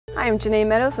Hi, I'm Janee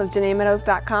Meadows of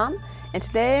JaneeMeadows.com, and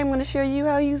today I'm going to show you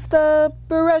how to use the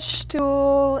brush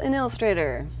tool in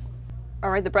Illustrator.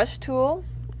 Alright, the brush tool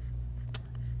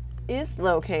is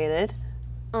located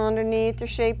underneath your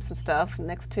shapes and stuff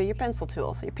next to your pencil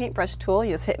tool. So your paintbrush tool,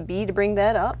 you just hit B to bring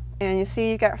that up, and you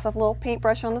see you got yourself a little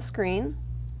paintbrush on the screen.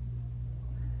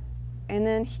 And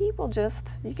then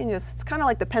it's kind of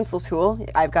like the pencil tool.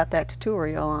 I've got that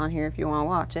tutorial on here if you want to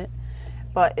watch it.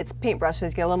 But it's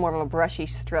paintbrushes, get a little more of a brushy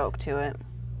stroke to it.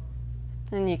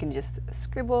 And you can just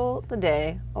scribble the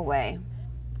day away.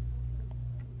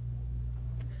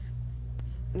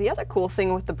 The other cool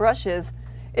thing with the brush is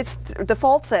it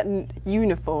defaults at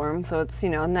uniform, so it's,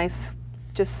 a nice,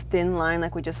 just thin line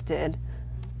like we just did.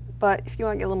 But if you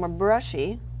want to get a little more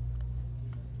brushy,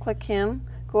 click him,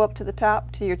 go up to the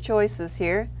top to your choices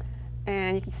here,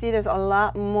 and you can see there's a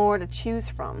lot more to choose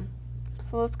from.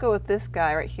 So let's go with this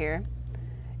guy right here.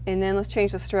 And then let's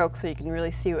change the stroke so you can really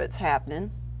see what's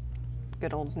happening.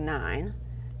 Good old 9.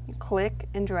 You click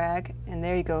and drag, and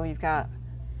there you go. You've got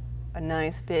a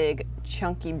nice big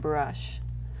chunky brush.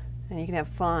 And you can have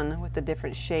fun with the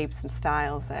different shapes and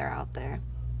styles that are out there.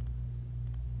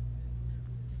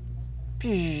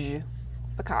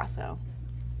 Picasso.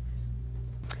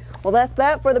 Well, that's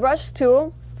that for the brush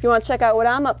tool. If you want to check out what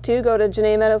I'm up to, go to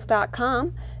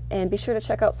JaneeMeadows.com and be sure to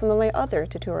check out some of my other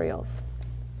tutorials.